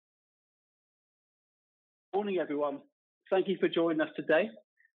Morning, everyone. Thank you for joining us today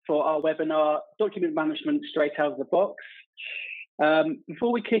for our webinar, Document Management Straight Out of the Box.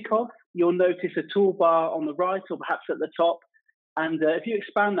 Before we kick off, you'll notice a toolbar on the right or perhaps at the top. And if you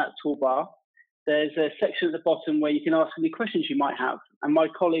expand that toolbar, there's a section at the bottom where you can ask any questions you might have. And my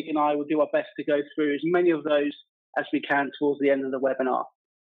colleague and I will do our best to go through as many of those as we can towards the end of the webinar.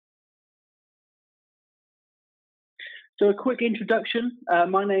 So a quick introduction.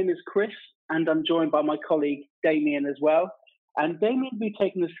 My name is Chris, and I'm joined by my colleague Damien as well. And Damien will be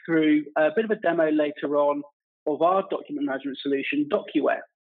taking us through a bit of a demo later on of our document management solution, DocuWare.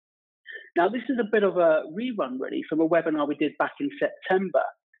 Now, this is a bit of a rerun, really, from a webinar we did back in September,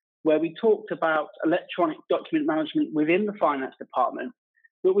 where we talked about electronic document management within the finance department,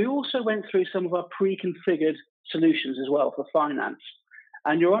 but we also went through some of our pre-configured solutions as well for finance.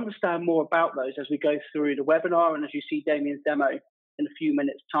 And you'll understand more about those as we go through the webinar and as you see Damien's demo in a few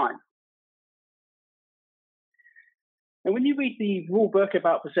minutes' time. And when you read the rule book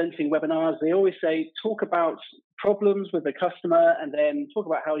about presenting webinars, they always say, talk about problems with the customer and then talk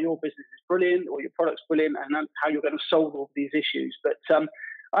about how your business is brilliant or your product's brilliant and how you're going to solve all these issues. But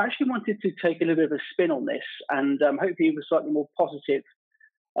I actually wanted to take a little bit of a spin on this and hopefully with a slightly more positive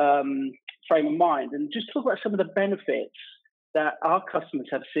frame of mind and just talk about some of the benefits that our customers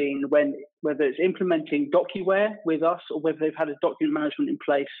have seen whether it's implementing DocuWare with us or whether they've had a document management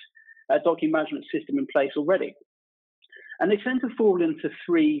system in place already. And they tend to fall into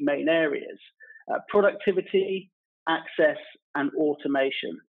three main areas: productivity, access, and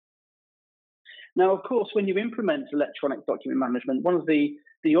automation. Now, of course, when you implement electronic document management, one of the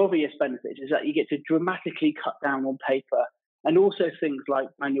obvious benefits is that you get to dramatically cut down on paper and also things like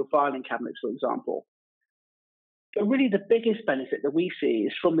manual filing cabinets, for example. But really the biggest benefit that we see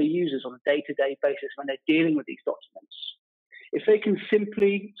is from the users on a day-to-day basis when they're dealing with these documents. If they can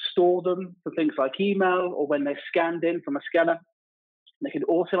simply store them for things like email or when they're scanned in from a scanner, they can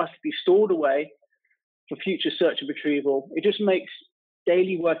automatically be stored away for future search and retrieval. It just makes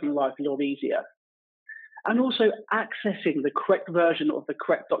daily working life a lot easier. And also accessing the correct version of the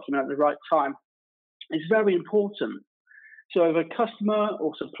correct document at the right time is very important. So if a customer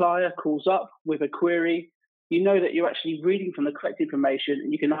or supplier calls up with a query, you know that you're actually reading from the correct information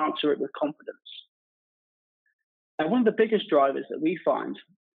and you can answer it with confidence. And one of the biggest drivers that we find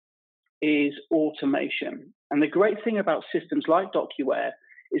is automation. And the great thing about systems like DocuWare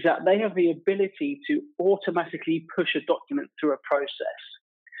is that they have the ability to automatically push a document through a process.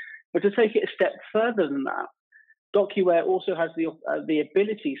 But to take it a step further than that, DocuWare also has the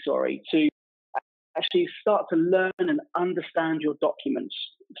ability, to actually start to learn and understand your documents,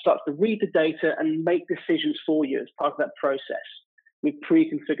 start to read the data and make decisions for you as part of that process with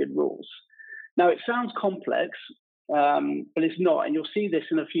pre-configured rules. Now, it sounds complex, but it's not, and you'll see this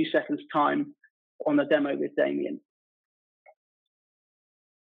in a few seconds' time on the demo with Damien.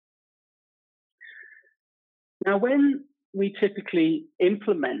 Now, when we typically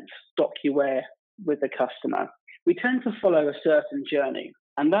implement DocuWare with a customer, we tend to follow a certain journey,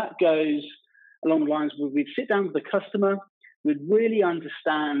 and that goes along the lines where we'd sit down with the customer, we'd really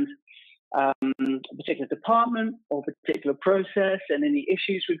understand a particular department or particular process and any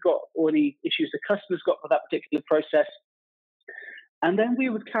issues we've got or any issues the customer's got for that particular process. And then we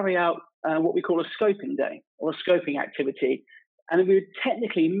would carry out what we call a scoping day or a scoping activity. And then we would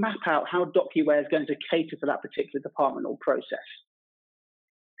technically map out how DocuWare is going to cater for that particular department or process.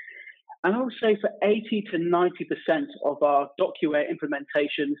 And I would say for 80 to 90% of our DocuWare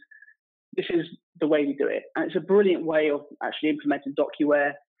implementations, this is the way we do it. And it's a brilliant way of actually implementing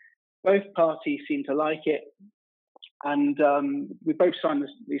DocuWare. Both parties seem to like it. And we both sign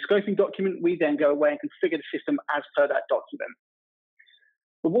the scoping document. We then go away and configure the system as per that document.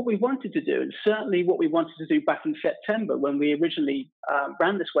 But what we wanted to do, and certainly what we wanted to do back in September when we originally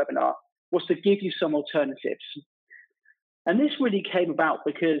ran this webinar, was to give you some alternatives. And this really came about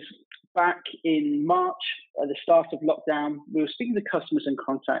because back in March, at the start of lockdown, we were speaking to customers and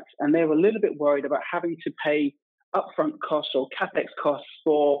contacts, and they were a little bit worried about having to pay upfront costs or CapEx costs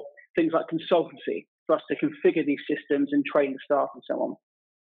for things like consultancy for us to configure these systems and train the staff and so on.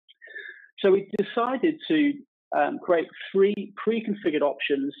 So we decided to create 3 pre-configured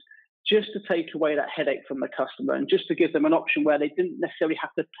options just to take away that headache from the customer and just to give them an option where they didn't necessarily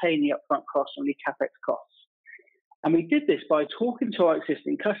have to pay any upfront costs or any CapEx costs. And we did this by talking to our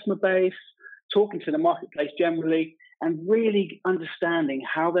existing customer base, talking to the marketplace generally, and really understanding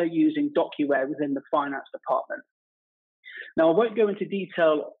how they're using DocuWare within the finance department. Now, I won't go into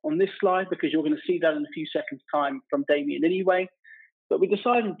detail on this slide because you're going to see that in a few seconds' time from Damien anyway, but we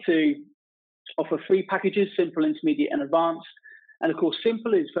decided to offer 3 packages: simple, intermediate, and advanced. And of course,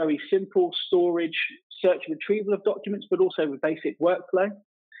 simple is very simple storage, search and retrieval of documents, but also with basic workflow.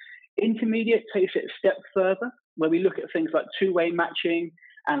 Intermediate takes it a step further, where we look at things like two-way matching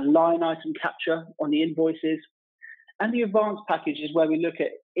and line item capture on the invoices. And the advanced package is where we look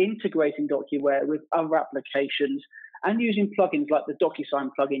at integrating DocuWare with other applications and using plugins like the DocuSign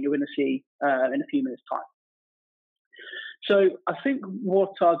plugin you're going to see in a few minutes' time. So I think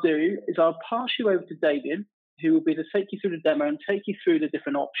what I'll do is I'll pass you over to Damien, who will be to take you through the demo and take you through the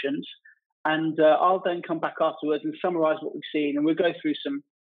different options. And I'll then come back afterwards and summarize what we've seen. And we'll go through some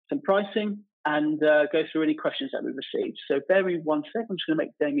pricing and go through any questions that we've received. So bear with me 1 second. I'm just going to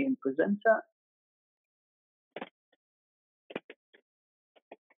make Damien presenter.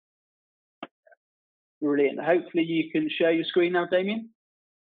 Brilliant. Hopefully you can share your screen now, Damien.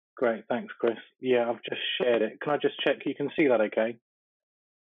 Great, thanks, Chris. Yeah, I've just shared it. Can I just check you can see that okay?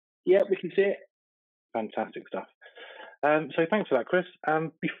 Yeah, we can see it. Fantastic stuff. So thanks for that, Chris.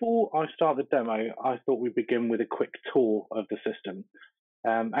 Before I start the demo, I thought we'd begin with a quick tour of the system.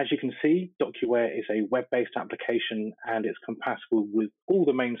 As you can see, DocuWare is a web-based application and it's compatible with all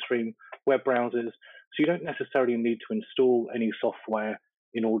the mainstream web browsers, so you don't necessarily need to install any software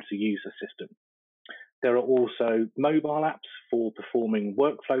in order to use the system. There are also mobile apps for performing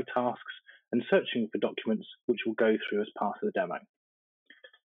workflow tasks and searching for documents, which we'll go through as part of the demo.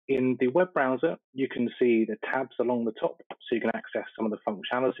 In the web browser, you can see the tabs along the top, so you can access some of the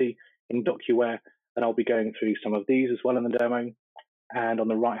functionality in DocuWare, and I'll be going through some of these as well in the demo. And on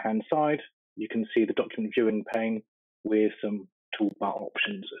the right-hand side, you can see the document viewing pane with some toolbar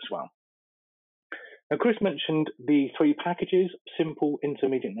options as well. Now, Chris mentioned the 3 packages, simple,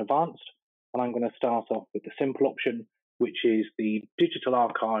 intermediate, and advanced. And I'm going to start off with the simple option, which is the digital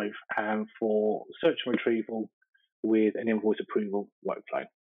archive for search and retrieval with an invoice approval workflow.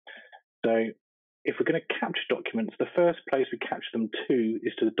 So if we're going to capture documents, the first place we capture them to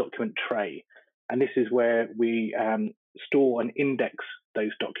is to the document tray. And this is where we store and index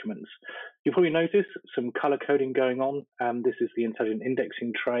those documents. You'll probably notice some color coding going on. This is the intelligent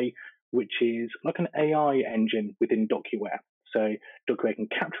indexing tray, which is like an AI engine within DocuWare. So DocuWare can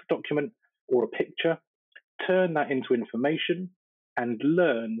capture a document or a picture, turn that into information, and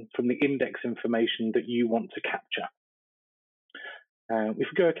learn from the index information that you want to capture. If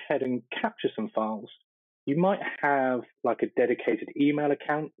we go ahead and capture some files, you might have like a dedicated email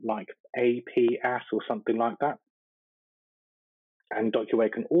account like APAS or something like that. And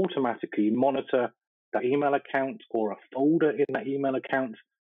DocuWare can automatically monitor that email account or a folder in that email account,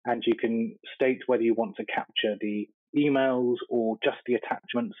 and you can state whether you want to capture the emails or just the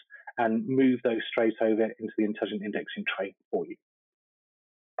attachments and move those straight over into the intelligent indexing tray for you.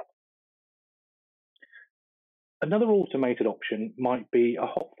 Another automated option might be a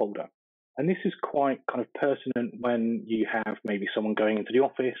hot folder. And this is quite kind of pertinent when you have maybe someone going into the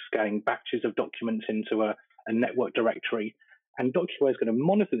office, scanning batches of documents into a network directory. And DocuWare is going to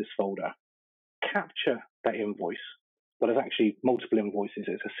monitor this folder, capture that invoice. Well, there's actually multiple invoices.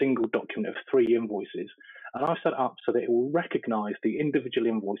 It's a single document of 3 invoices. And I've set up so that it will recognize the individual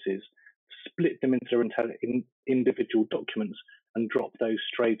invoices, split them into their individual documents, and drop those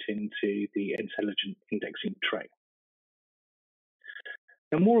straight into the intelligent indexing tray.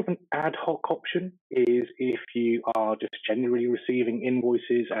 Now, more of an ad hoc option is if you are just generally receiving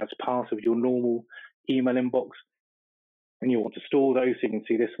invoices as part of your normal email inbox, and you want to store those. So you can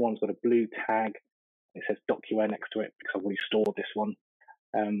see this one's got a blue tag. It says DocuWare next to it because I've already stored this one.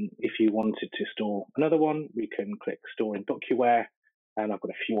 If you wanted to store another one, we can click Store in DocuWare, and I've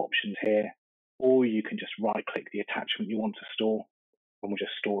got a few options here. Or you can just right-click the attachment you want to store, and we'll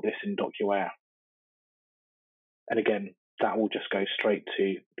just store this in DocuWare. And again, that will just go straight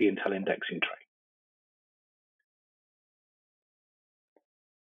to the Intel indexing tray.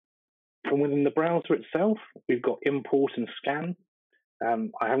 From within the browser itself, we've got import and scan.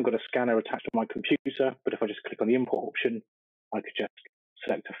 I haven't got a scanner attached to my computer, but if I just click on the import option, I could just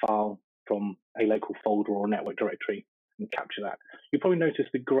select a file from a local folder or network directory and capture that. You'll probably notice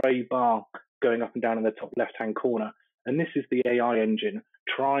the gray bar going up and down in the top left-hand corner, and this is the AI engine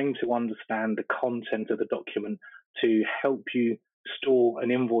trying to understand the content of the document to help you store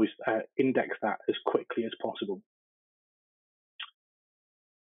an invoice, index that as quickly as possible.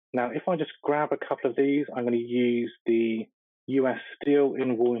 Now, if I just grab a couple of these, I'm going to use the US Steel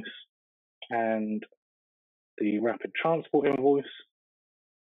invoice and the Rapid Transport invoice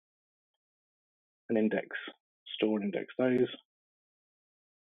and store and index those.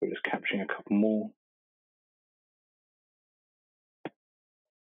 We're just capturing a couple more.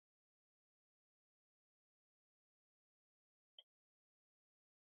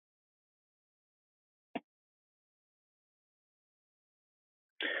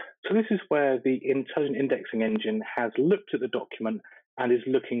 So So this is where the intelligent indexing engine has looked at the document and is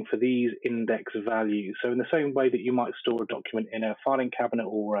looking for these index values. So in the same way that you might store a document in a filing cabinet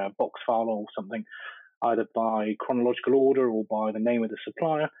or a box file or something, either by chronological order or by the name of the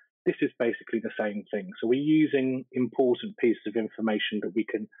supplier, this is basically the same thing. So we're using important pieces of information that we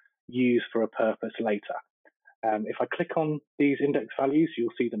can use for a purpose later. If I click on these index values, you'll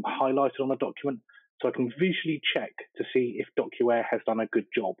see them highlighted on the document, so I can visually check to see if DocuWare has done a good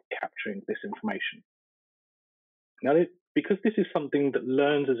job capturing this information. Now, because this is something that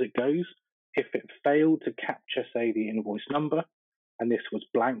learns as it goes, if it failed to capture, say, the invoice number, and this was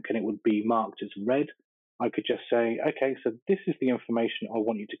blank and it would be marked as red, I could just say, okay, so this is the information I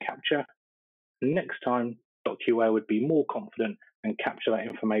want you to capture. Next time, DocuWare would be more confident and capture that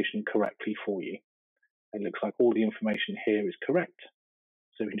information correctly for you. It looks like all the information here is correct.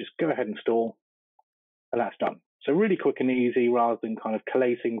 So we can just go ahead and store, and that's done. So really quick and easy, rather than kind of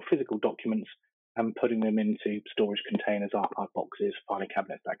collating physical documents and putting them into storage containers, archive boxes, filing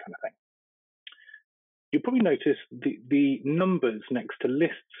cabinets, that kind of thing. You'll probably notice the numbers next to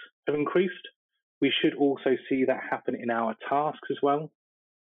lists have increased. We should also see that happen in our tasks as well.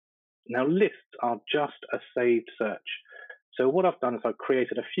 Now, lists are just a saved search. So what I've done is I've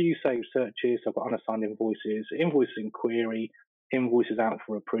created a few saved searches. I've got unassigned invoices, invoices in query, invoices out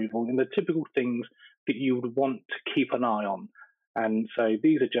for approval, and the typical things that you would want to keep an eye on. And so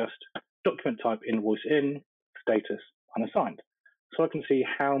these are just document type invoice in, status unassigned. So I can see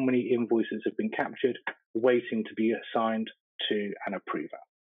how many invoices have been captured, waiting to be assigned to an approver.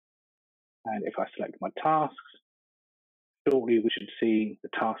 And if I select my tasks, shortly we should see the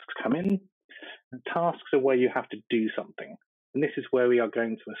tasks come in. And tasks are where you have to do something. And this is where we are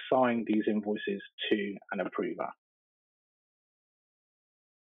going to assign these invoices to an approver.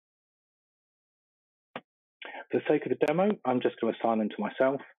 For the sake of the demo, I'm just going to assign them to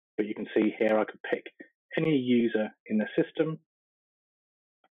myself, but you can see here I could pick any user in the system.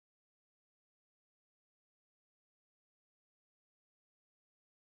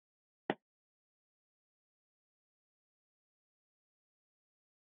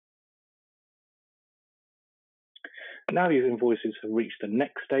 Now these invoices have reached the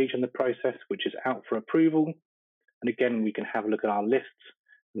next stage in the process, which is out for approval. And again, we can have a look at our lists,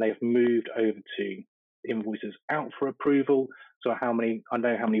 and they've moved over to invoices out for approval. So I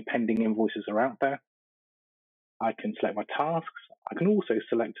know how many pending invoices are out there. I can select my tasks. I can also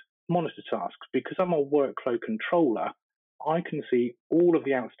select monitor tasks. Because I'm a workflow controller, I can see all of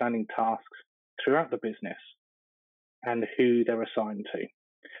the outstanding tasks throughout the business and who they're assigned to.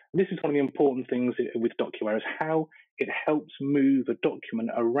 This is one of the important things with DocuWare, is how it helps move a document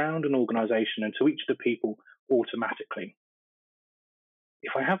around an organization and to each of the people automatically.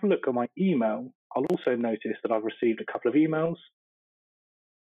 If I have a look at my email, I'll also notice that I've received a couple of emails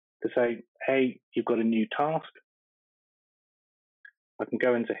to say, hey, you've got a new task. I can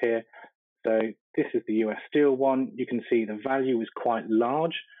go into here. So this is the US Steel one. You can see the value is quite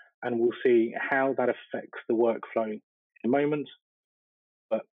large, and we'll see how that affects the workflow in a moment.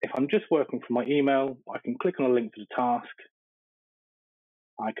 But if I'm just working from my email, I can click on a link to the task.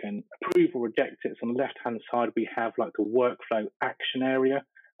 I can approve or reject it. So on the left-hand side, we have like the workflow action area,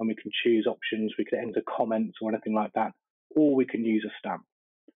 and we can choose options. We can enter comments or anything like that, or we can use a stamp.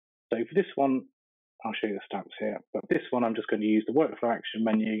 So for this one, I'll show you the stamps here. But this one, I'm just going to use the workflow action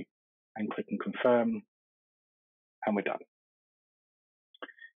menu and click and confirm, and we're done.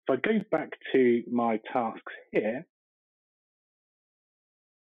 If I go back to my tasks here,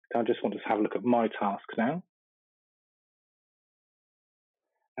 I just want to have a look at my tasks now.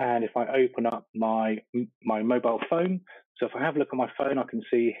 And if I open up my mobile phone, so if I have a look at my phone, I can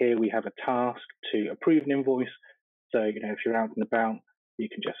see here we have a task to approve an invoice. So, if you're out and about, you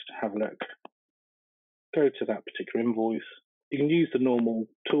can just have a look, go to that particular invoice. You can use the normal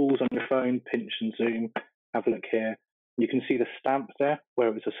tools on your phone, pinch and zoom, have a look here. You can see the stamp there where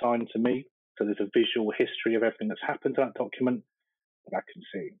it was assigned to me. So there's a visual history of everything that's happened to that document. But I can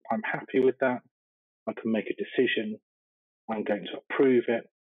see I'm happy with that. I can make a decision. I'm going to approve it.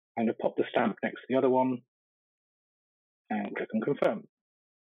 I'm going to pop the stamp next to the other one and click on confirm.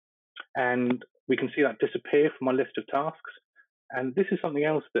 And we can see that disappear from my list of tasks. And this is something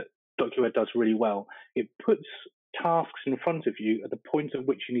else that DocuWare does really well. It puts tasks in front of you at the point at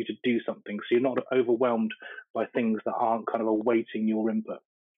which you need to do something, so you're not overwhelmed by things that aren't kind of awaiting your input.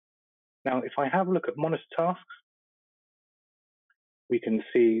 Now, if I have a look at monitor tasks, we can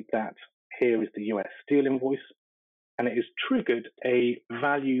see that here is the US Steel invoice, and it has triggered a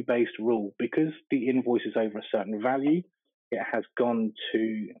value-based rule. Because the invoice is over a certain value, it has gone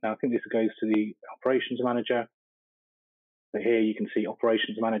to, now I think this goes to the operations manager. So here you can see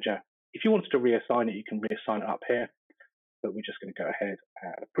Operations Manager. If you wanted to reassign it, you can reassign it up here, but we're just going to go ahead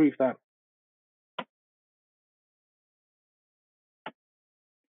and approve that.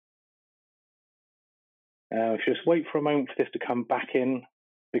 Just wait for a moment for this to come back in,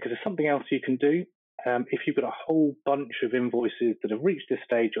 because there's something else you can do. If you've got a whole bunch of invoices that have reached this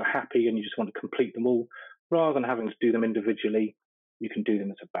stage, you're happy and you just want to complete them all, rather than having to do them individually, you can do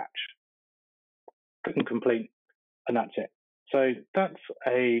them as a batch. Click and complete, and that's it. So that's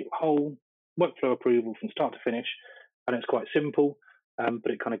a whole workflow approval from start to finish, and it's quite simple,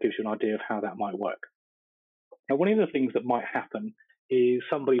 but it kind of gives you an idea of how that might work. Now, one of the things that might happen is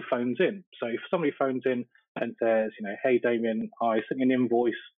somebody phones in. So if somebody phones in and says, hey, Damien, I sent you an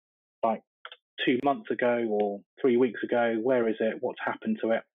invoice like 2 months ago or 3 weeks ago, where is it? What's happened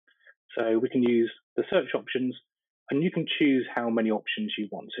to it? So we can use the search options, and you can choose how many options you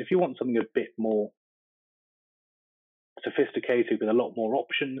want. So if you want something a bit more sophisticated with a lot more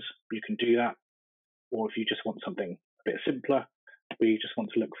options, you can do that. Or if you just want something a bit simpler, we just want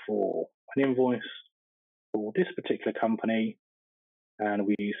to look for an invoice for this particular company, and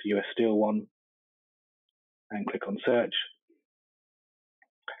we use the US Steel one, and click on search.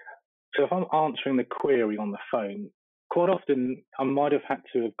 So if I'm answering the query on the phone, quite often I might have had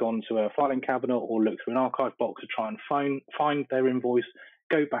to have gone to a filing cabinet or look through an archive box to try and find their invoice,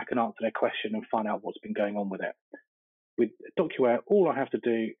 go back and answer their question and find out what's been going on with it. With DocuWare, all I have to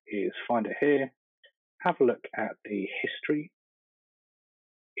do is find it here, have a look at the history.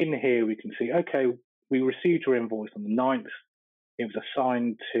 In here we can see, okay, we received your invoice on the 9th. It was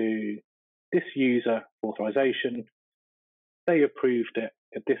assigned to this user for authorization. They approved it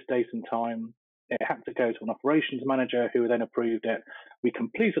at this date and time. It had to go to an operations manager who then approved it. We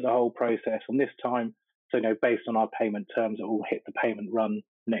completed the whole process on this time. So, based on our payment terms, it will hit the payment run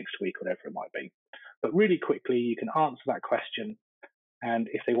next week, whatever it might be. But really quickly, you can answer that question. And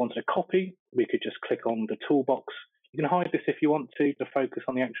if they wanted a copy, we could just click on the toolbox. You can hide this if you want to focus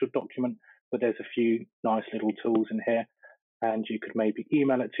on the actual document, but there's a few nice little tools in here. And you could maybe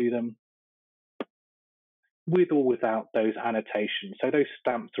email it to them with or without those annotations. So those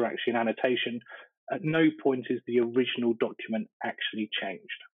stamps are actually an annotation. At no point is the original document actually changed.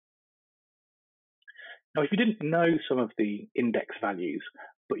 Now, if you didn't know some of the index values,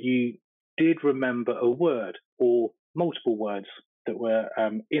 but you did remember a word or multiple words that were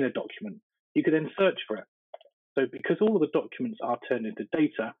in a document, you could then search for it. So because all of the documents are turned into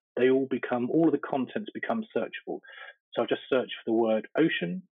data, all of the contents become searchable. So I've just searched for the word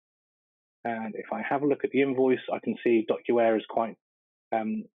ocean. And if I have a look at the invoice, I can see DocuWare has quite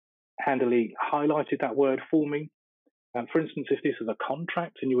handily highlighted that word for me. For instance, if this is a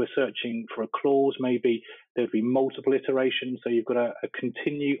contract and you were searching for a clause, maybe there'd be multiple iterations. So you've got a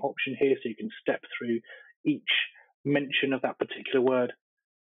continue option here, so you can step through each mention of that particular word,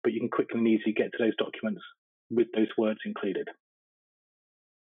 but you can quickly and easily get to those documents with those words included.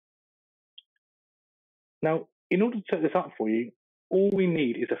 Now, in order to set this up for you, all we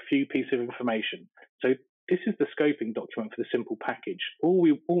need is a few pieces of information. So this is the scoping document for the simple package. All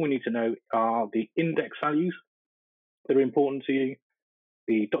we need to know are the index values that are important to you,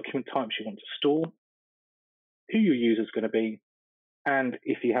 the document types you want to store, who your user is going to be, and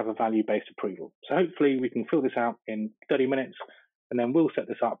if you have a value-based approval. So hopefully we can fill this out in 30 minutes, and then we'll set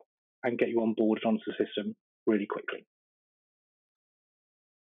this up and get you onboarded onto the system really quickly.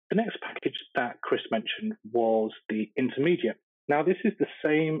 The next package that Chris mentioned was the intermediate. Now, this is the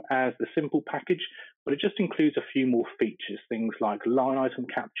same as the simple package, but it just includes a few more features, things like line item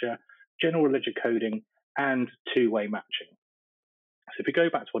capture, general ledger coding, and two-way matching. So if we go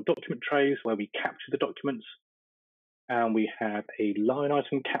back to our document trays where we capture the documents, and we have a line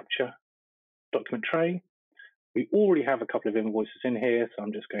item capture document tray, we already have a couple of invoices in here, so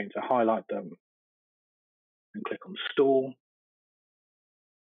I'm just going to highlight them and click on store.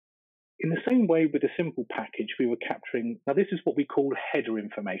 In the same way with the simple package, we were capturing, now this is what we call header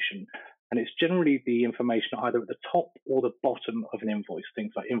information, and it's generally the information either at the top or the bottom of an invoice,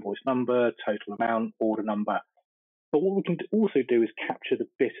 things like invoice number, total amount, order number. But what we can also do is capture the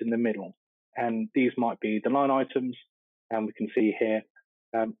bit in the middle, and these might be the line items, and we can see here,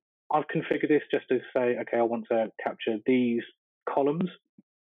 I've configured this just to say, okay, I want to capture these columns,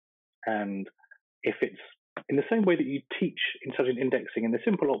 and if it's in the same way that you teach intelligent indexing in the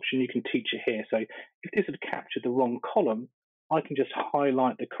simple option, you can teach it here. So if this had captured the wrong column, I can just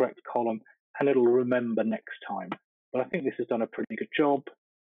highlight the correct column and it'll remember next time. But I think this has done a pretty good job.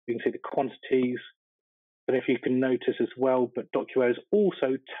 You can see the quantities. But if you can notice as well, but DocuWare has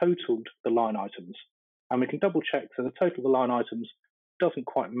also totaled the line items. And we can double check, so the total of the line items doesn't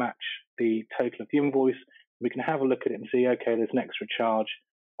quite match the total of the invoice. We can have a look at it and see, okay, there's an extra charge.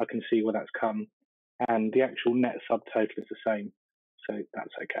 I can see where that's come. And the actual net subtotal is the same. So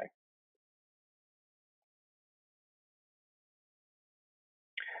that's okay.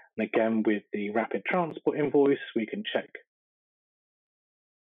 And again, with the rapid transport invoice, we can check.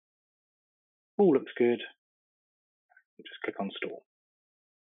 All looks good. Just click on store.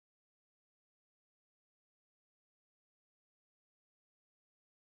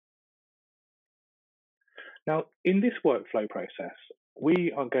 Now, in this workflow process,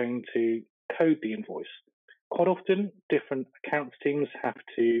 we are going to code the invoice. Quite often, different accounts teams have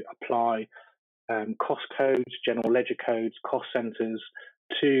to apply cost codes, general ledger codes, cost centers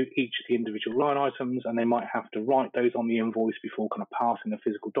to each of the individual line items, and they might have to write those on the invoice before kind of passing the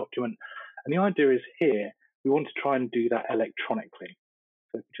physical document. And the idea is here, we want to try and do that electronically.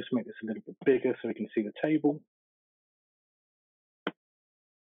 So just make this a little bit bigger so we can see the table.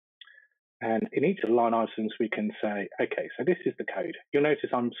 And in each of the line items, we can say, okay, so this is the code. You'll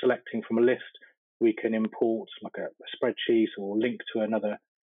notice I'm selecting from a list. We can import like a spreadsheet or link to another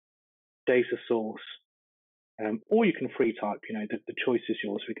data source, or you can free type, the choice is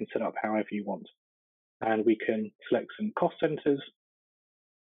yours. We can set up however you want. And we can select some cost centers.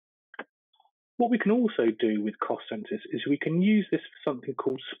 What we can also do with cost centers is we can use this for something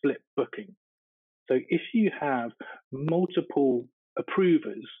called split booking. So if you have multiple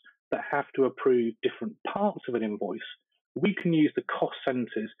approvers that have to approve different parts of an invoice, we can use the cost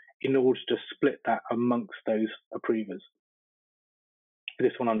centers in order to split that amongst those approvers. For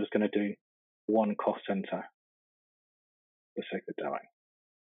this one, I'm just going to do one cost center for the sake of the demo.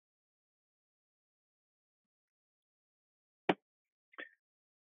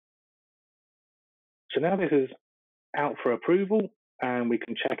 So now this is out for approval, and we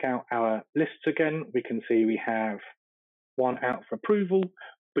can check out our lists again. We can see we have one out for approval,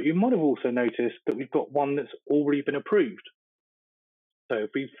 but you might have also noticed that we've got one that's already been approved. So if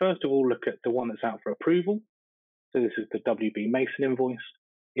we first of all look at the one that's out for approval, so this is the WB Mason invoice.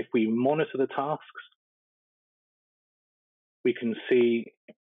 If we monitor the tasks, we can see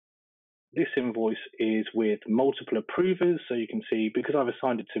this invoice is with multiple approvers. So you can see, because I've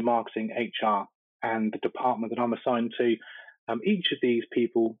assigned it to marketing, HR, and the department that I'm assigned to, each of these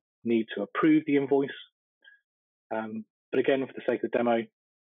people need to approve the invoice. But again, for the sake of the demo,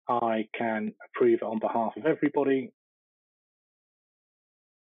 I can approve it on behalf of everybody.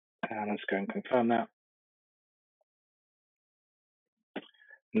 And let's go and confirm that.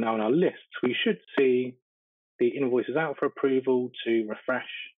 Now in our lists, we should see the invoices out for approval to refresh,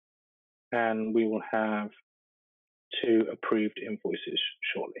 and we will have 2 approved invoices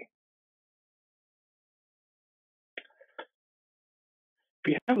shortly.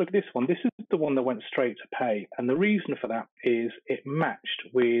 If you have a look at this one, this is the one that went straight to pay. And the reason for that is it matched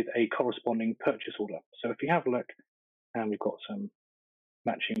with a corresponding purchase order. So if you have a look, and we've got some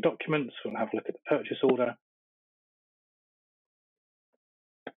matching documents, we'll have a look at the purchase order.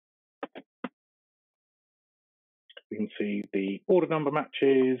 We can see the order number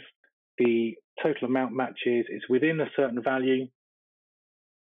matches, the total amount matches, it's within a certain value.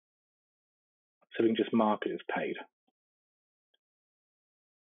 So we can just mark it as paid.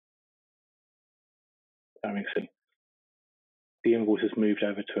 And we can see the invoice has moved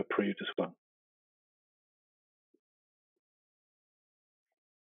over to approved as well.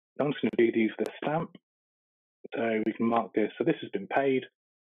 I'm just going to do these with a stamp. So we can mark this. So this has been paid.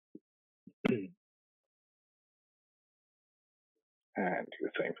 And do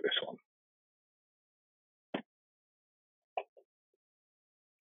the same for this one.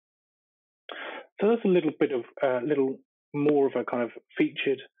 So that's a little bit of little more of a kind of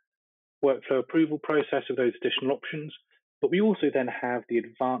featured workflow approval process of those additional options. But we also then have the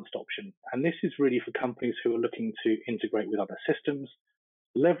advanced option. And this is really for companies who are looking to integrate with other systems,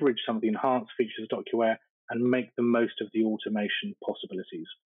 leverage some of the enhanced features of DocuWare, and make the most of the automation possibilities.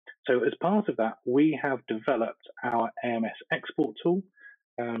 So as part of that, we have developed our AMS export tool,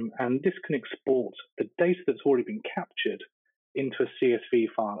 and this can export the data that's already been captured into a CSV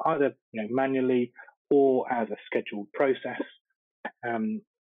file, either manually or as a scheduled process,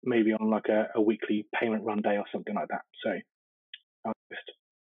 maybe on like a weekly payment run day or something like that. So I'll just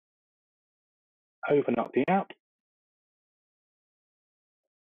open up the app.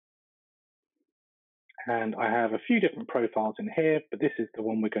 And I have a few different profiles in here, but this is the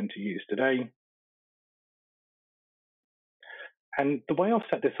one we're going to use today. And the way I've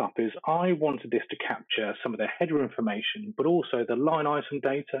set this up is I wanted this to capture some of the header information, but also the line item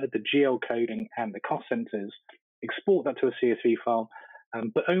data, the GL coding, and the cost centers, export that to a CSV file,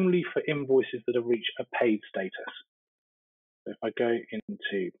 but only for invoices that have reached a paid status. So if I go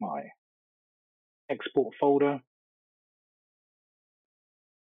into my export folder.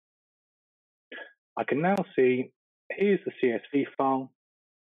 I can now see, here's the CSV file.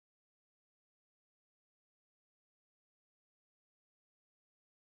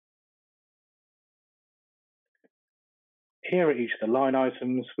 Here are each of the line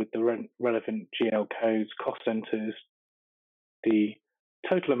items with the relevant GL codes, cost centers, the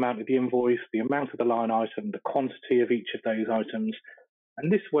total amount of the invoice, the amount of the line item, the quantity of each of those items.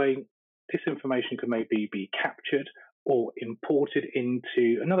 And this way, this information can maybe be captured or imported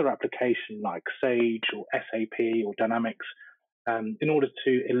into another application like Sage or SAP or Dynamics in order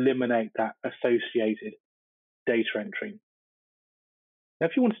to eliminate that associated data entry. Now,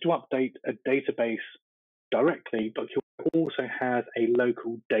 if you wanted to update a database directly, DocuWare also has a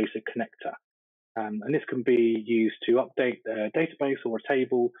local data connector. And this can be used to update a database or a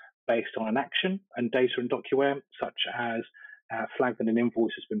table based on an action and data in DocuWare, such as flag that an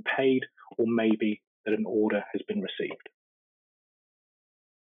invoice has been paid or maybe that an order has been received.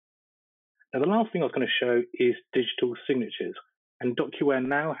 Now, the last thing I was going to show is digital signatures. And DocuWare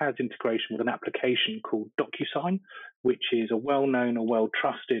now has integration with an application called DocuSign, which is a well-known or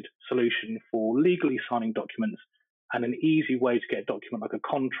well-trusted solution for legally signing documents and an easy way to get a document like a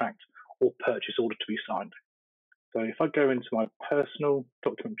contract or purchase order to be signed. So if I go into my personal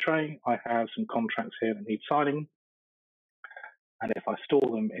document tray, I have some contracts here that need signing. And if I store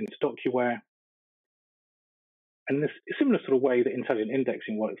them into DocuWare, and this similar sort of way that intelligent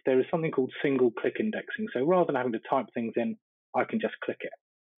indexing works, there is something called single click indexing. So rather than having to type things in, I can just click it.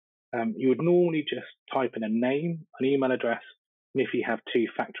 You would normally just type in a name, an email address, and if you have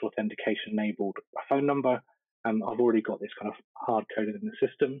two-factor authentication enabled, a phone number. I've already got this kind of hard-coded in the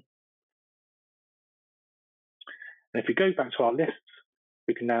system. And if we go back to our lists,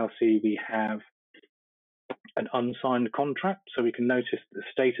 we can now see we have an unsigned contract. So we can notice the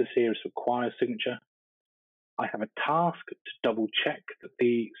status here is requires signature. I have a task to double check that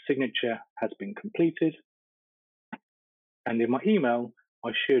the signature has been completed. And in my email,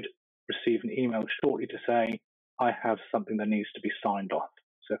 I should receive an email shortly to say, I have something that needs to be signed off.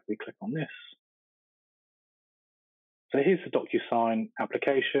 So if we click on this. So here's the DocuSign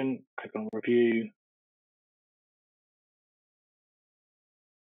application, click on review.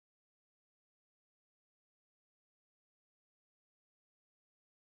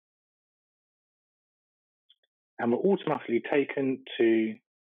 And we're automatically taken to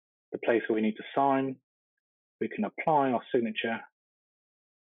the place where we need to sign. We can apply our signature,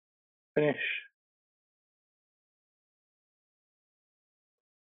 finish.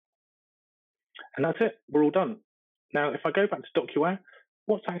 And that's it, we're all done. Now, if I go back to DocuWare,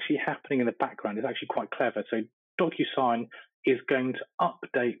 what's actually happening in the background is actually quite clever. So DocuSign is going to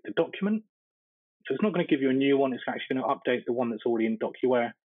update the document. So it's not going to give you a new one, it's actually going to update the one that's already in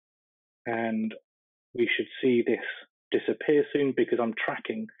DocuWare. And we should see this disappear soon because I'm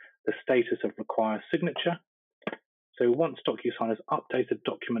tracking the status of require signature. So once DocuSign has updated the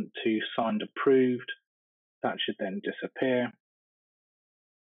document to signed approved, that should then disappear.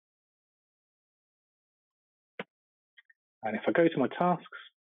 And if I go to my tasks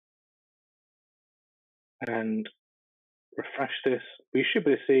and refresh this, we should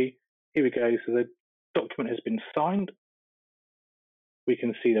be able to see, here we go, so the document has been signed. We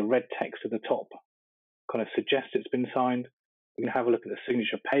can see the red text at the top kind of suggests it's been signed. We can have a look at the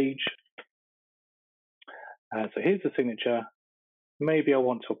signature page. So here's the signature. Maybe I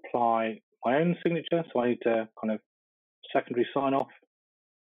want to apply my own signature, so I need to kind of secondary sign off.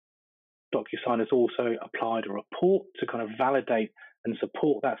 DocuSign has also applied a report to kind of validate and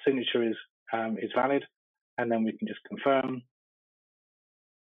support that signature is valid, and then we can just confirm.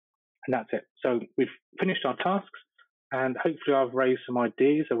 And that's it. So we've finished our tasks, and hopefully I've raised some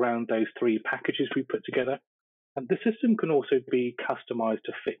ideas around those three packages we put together. And the system can also be customized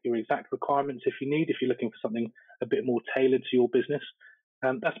to fit your exact requirements if you need, if you're looking for something a bit more tailored to your business.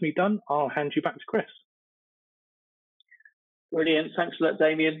 That's me done. I'll hand you back to Chris. Brilliant. Thanks for that,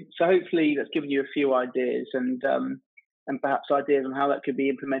 Damien. So hopefully that's given you a few ideas and perhaps ideas on how that could be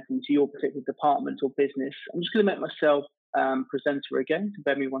implemented into your particular department or business. I'm just going to make myself presenter again. So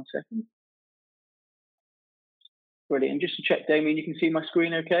bear me 1 second. Brilliant. And just to check, Damien, you can see my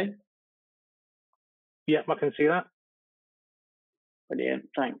screen okay? Yeah, I can see that. Brilliant.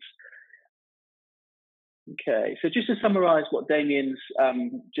 Thanks. Okay, so just to summarize what Damien's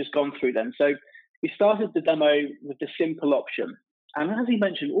just gone through then. So we started the demo with the simple option. And as he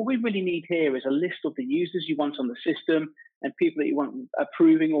mentioned, all we really need here is a list of the users you want on the system and people that you want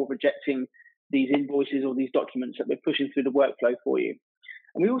approving or rejecting these invoices or these documents that we're pushing through the workflow for you.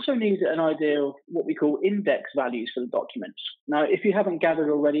 And we also need an idea of what we call index values for the documents. Now, if you haven't gathered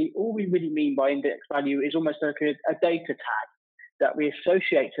already, all we really mean by index value is almost like a data tag that we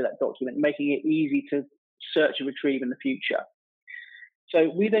associate to that document, making it easy to search and retrieve in the future. So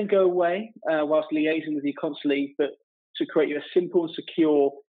we then go away whilst liaising with you constantly, but to create you a simple and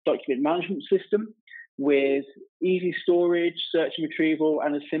secure document management system with easy storage, search and retrieval,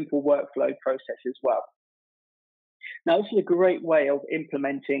 and a simple workflow process as well. Now, this is a great way of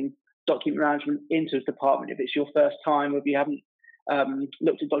implementing document management into a department if it's your first time or if you haven't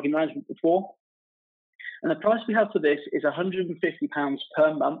looked at document management before. And the price we have for this is £150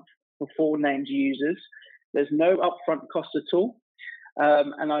 per month for 4 named users. There's no upfront cost at all.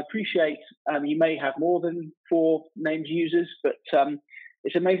 And I appreciate you may have more than 4 named users, but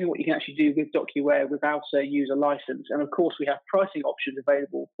it's amazing what you can actually do with DocuWare without a user license. And of course, we have pricing options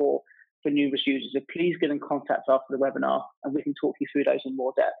available for numerous users. So please get in contact after the webinar and we can talk you through those in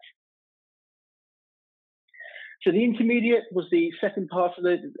more depth. So the intermediate was the second part of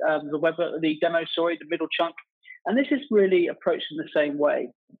the demo, the middle chunk. And this is really approached in the same way.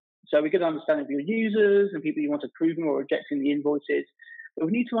 So we get an understanding of your users and people you want approving or rejecting the invoices. But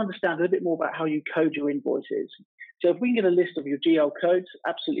we need to understand a little bit more about how you code your invoices. So if we can get a list of your GL codes,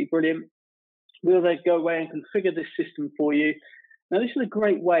 absolutely brilliant. We'll then go away and configure this system for you. Now, this is a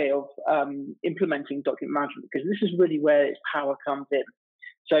great way of implementing document management because this is really where its power comes in.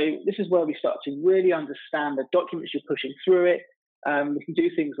 So this is where we start to really understand the documents you're pushing through it. We can do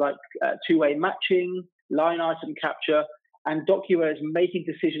things like two-way matching, line item capture, and DocuWare is making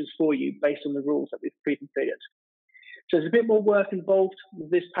decisions for you based on the rules that we've pre-configured. So there's a bit more work involved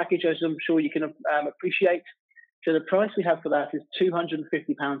with this package, as I'm sure you can appreciate. So the price we have for that is £250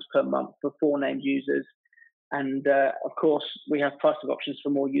 per month for 4 named users. And of course, we have pricing options for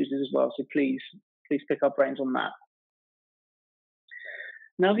more users as well. So please pick our brains on that.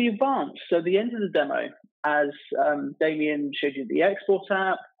 Now the advanced, so the end of the demo, as Damien showed you the export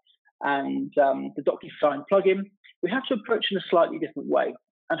app and the DocuSign plugin, we have to approach in a slightly different way.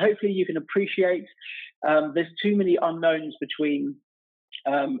 And hopefully you can appreciate there's too many unknowns between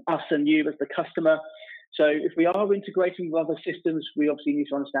us and you as the customer. So if we are integrating with other systems, we obviously need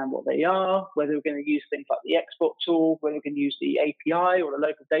to understand what they are, whether we're going to use things like the export tool, whether we can use the API or the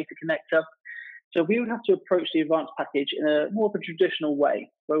local data connector. So we would have to approach the advanced package in a more of a traditional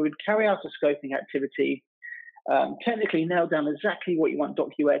way, where we'd carry out a scoping activity, technically nail down exactly what you want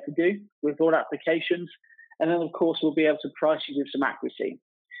DocuWare to do with all applications, and then of course we'll be able to price you with some accuracy.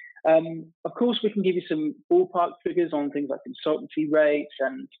 Of course, we can give you some ballpark figures on things like consultancy rates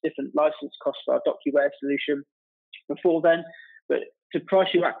and different license costs for our DocuWare solution before then, but to price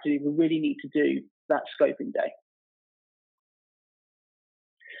you accurately, we really need to do that scoping day.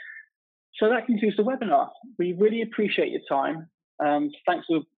 So that concludes the webinar. We really appreciate your time. Thanks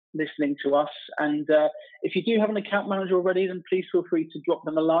for listening to us. And if you do have an account manager already, then please feel free to drop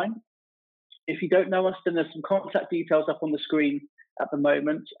them a line. If you don't know us, then there's some contact details up on the screen at the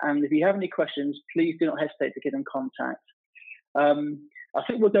moment. And if you have any questions, please do not hesitate to get in contact. I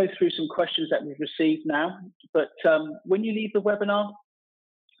think we'll go through some questions that we've received now. But when you leave the webinar,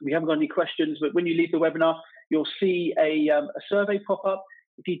 we haven't got any questions, but when you leave the webinar, you'll see a survey pop up.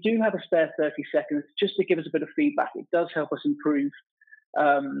 If you do have a spare 30 seconds, just to give us a bit of feedback, it does help us improve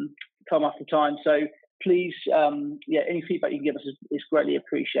time after time. So please, any feedback you can give us is greatly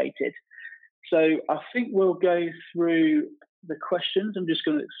appreciated. So I think we'll go through the questions. I'm just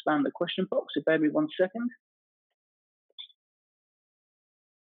going to expand the question box, so bear me 1 second.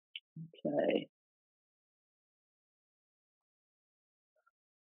 Okay.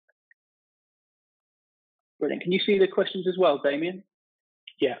 Brilliant. Can you see the questions as well, Damien?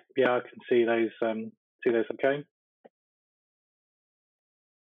 Yeah, I can see those. Okay.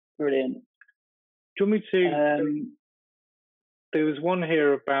 Brilliant. Do you want me to? There was one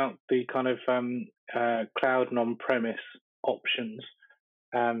here about the kind of cloud and on-premise options.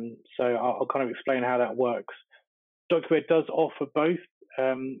 So I'll kind of explain how that works. DocuWare does offer both.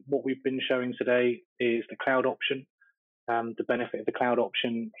 What we've been showing today is the cloud option. The benefit of the cloud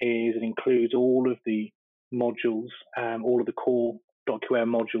option is it includes all of the modules, all of the core DocuWare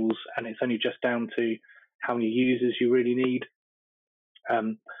modules, and it's only just down to how many users you really need.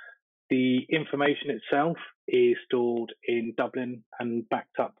 The information itself is stored in Dublin and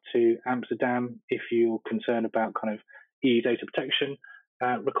backed up to Amsterdam if you're concerned about kind of EU data protection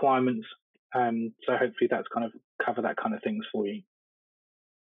requirements. So hopefully that's kind of cover that kind of things for you.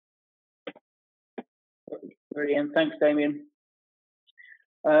 Brilliant. Thanks, Damien.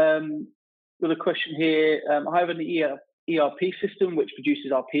 With a question here, I have an ERP system which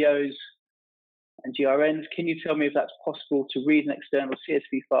produces RPOs. and GRNs. Can you tell me if that's possible to read an external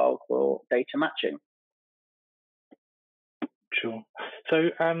CSV file for data matching? Sure. So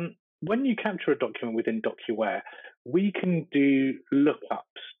when you capture a document within DocuWare, we can do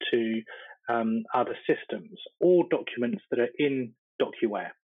lookups to other systems or documents that are in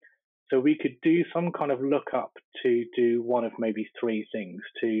DocuWare. So we could do some kind of lookup to do one of maybe three things: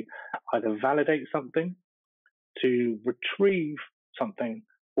 to either validate something, to retrieve something,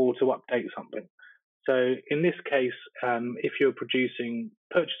 or to update something. So in this case, if you're producing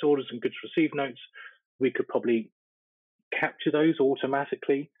purchase orders and goods received notes, we could probably capture those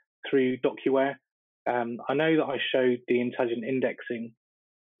automatically through DocuWare. I know that I showed the intelligent indexing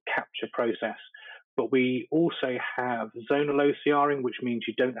capture process, but we also have zonal OCRing, which means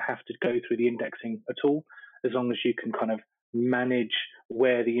you don't have to go through the indexing at all, as long as you can kind of manage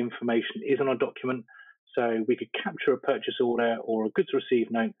where the information is on a document. So we could capture a purchase order or a goods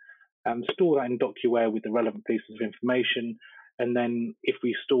received note, store that in DocuWare with the relevant pieces of information. And then if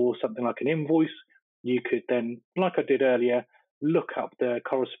we store something like an invoice, you could then, like I did earlier, look up the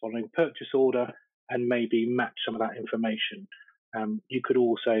corresponding purchase order and maybe match some of that information. You could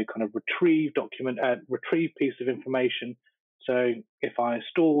also kind of retrieve piece of information. So if I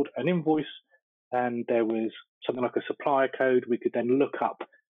stored an invoice and there was something like a supplier code, we could then look up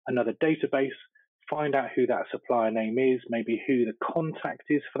another database, find out who that supplier name is, maybe who the contact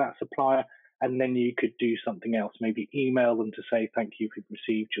is for that supplier, and then you could do something else, maybe email them to say, thank you, we've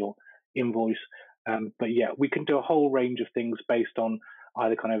received your invoice. But yeah, we can do a whole range of things based on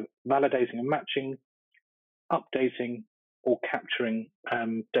either kind of validating and matching, updating, or capturing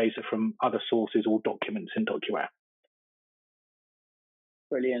data from other sources or documents in DocuWare.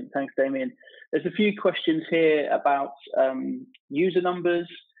 Brilliant. Thanks, Damien. There's a few questions here about user numbers.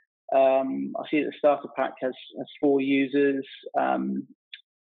 I see that the starter pack has 4 users.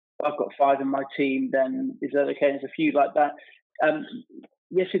 I've got 5 in my team. Then is that okay? There's a few like that.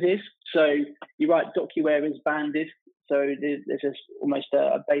 Yes, it is. So you're right. DocuWare is banded. So there's almost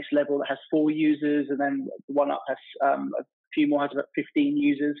a base level that has 4 users, and then the one up has a few more, has about 15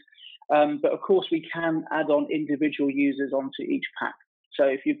 users. But of course, we can add on individual users onto each pack. So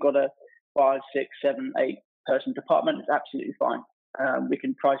if you've got a 5, 6, 7, 8 person department, it's absolutely fine. We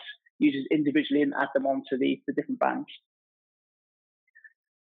can price users individually and add them onto the different bands.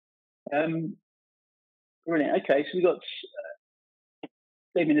 Brilliant. Okay, so we've got.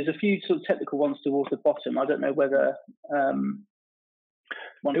 Damien, there's a few sort of technical ones towards the bottom. I don't know whether one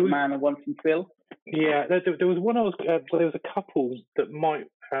from Man and one from Phil. Yeah, there was one there was a couple that might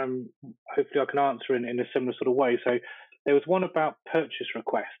hopefully I can answer in a similar sort of way. So there was one about purchase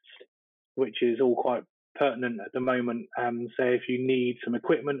requests, which is all quite pertinent at the moment. Say if you need some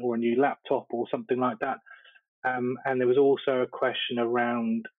equipment or a new laptop or something like that. And there was also a question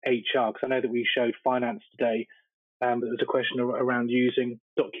around HR, because I know that we showed finance today. But there was a question around using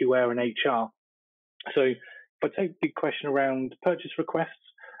DocuWare and HR. So if I take the question around purchase requests,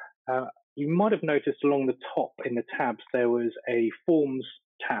 you might have noticed along the top in the tabs, there was a Forms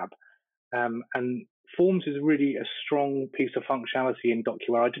tab. And Forms is really a strong piece of functionality in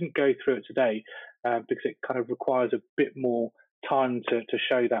DocuWare. I didn't go through it today because it kind of requires a bit more time to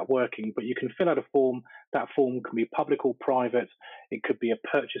show that working, but you can fill out a form. That form can be public or private. It could be a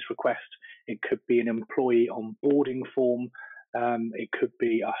purchase request. It could be an employee onboarding form. It could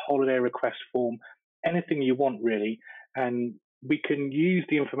be a holiday request form, anything you want really. And we can use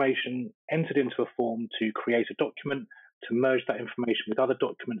the information entered into a form to create a document, to merge that information with other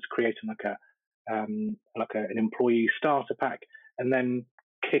documents, creating an employee starter pack, and then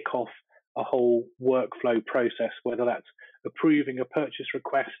kick off a whole workflow process, whether that's approving a purchase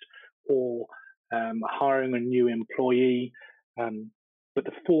request or hiring a new employee. But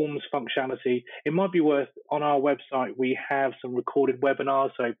the Forms functionality, it might be worth, on our website, we have some recorded webinars,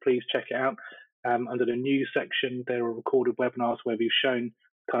 so please check it out. Under the news section, there are recorded webinars where we've shown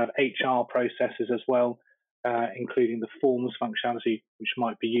kind of HR processes as well, including the Forms functionality, which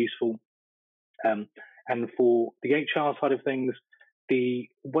might be useful. And for the HR side of things, the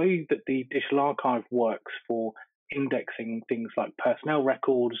way that the Digital Archive works for indexing things like personnel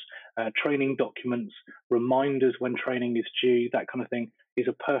records, training documents, reminders when training is due, that kind of thing, is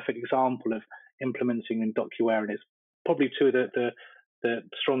a perfect example of implementing in DocuWare, and it's probably 2 of the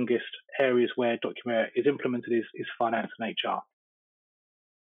strongest areas where DocuWare is implemented is finance and HR.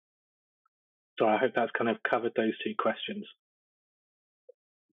 So I hope that's kind of covered those 2 questions.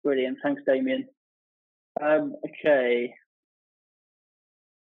 Brilliant, thanks, Damien. Okay.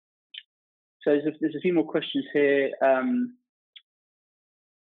 So there's a few more questions here.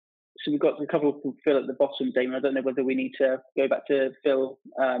 So we've got a couple from Phil at the bottom, Damien. I don't know whether we need to go back to Phil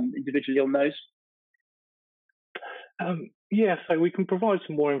individually on those. Yeah, so we can provide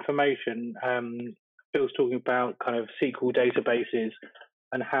some more information. Phil's talking about kind of SQL databases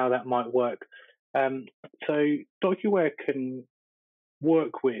and how that might work. So DocuWare can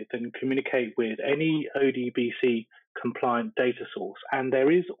work with and communicate with any ODBC compliant data source, and there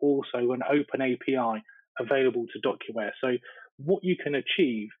is also an open API available to DocuWare. So what you can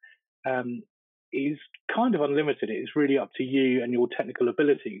achieve is kind of unlimited. It's really up to you and your technical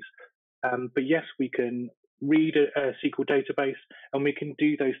abilities. But yes, we can read a SQL database, and we can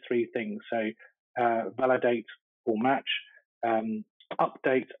do those three things. So validate or match,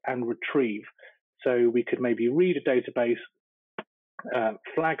 update, and retrieve. So we could maybe read a database,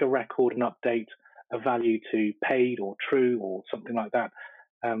 flag a record and update a value to paid or true or something like that.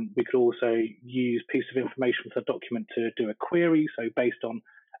 We could also use a piece of information for the document to do a query. So based on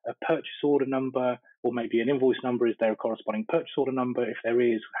a purchase order number or maybe an invoice number, is there a corresponding purchase order number? If there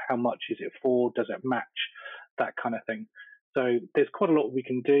is, how much is it for? Does it match? That kind of thing. So there's quite a lot we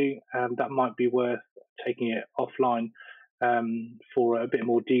can do. That might be worth taking it offline for a bit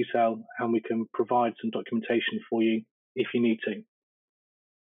more detail, and we can provide some documentation for you if you need to.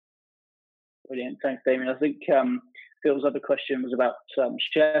 Brilliant. Thanks, Damien. I think Phil's other question was about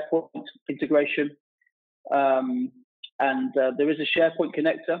SharePoint integration. And there is a SharePoint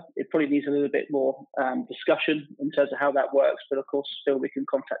connector. It probably needs a little bit more discussion in terms of how that works. But of course, Phil, we can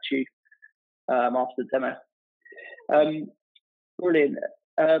contact you after the demo. Brilliant.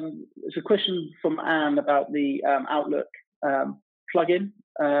 There's a question from Anne about the Outlook plugin.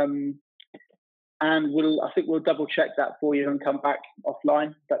 And I think we'll double check that for you and come back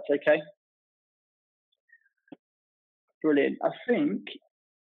offline, if that's okay. Brilliant. I think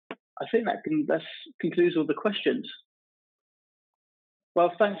that concludes all the questions.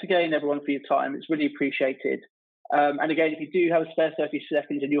 Well, thanks again, everyone, for your time. It's really appreciated. And again, if you do have a spare 30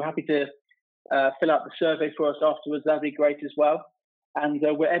 seconds and you're happy to fill out the survey for us afterwards, that'd be great as well. And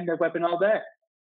we'll end the webinar there.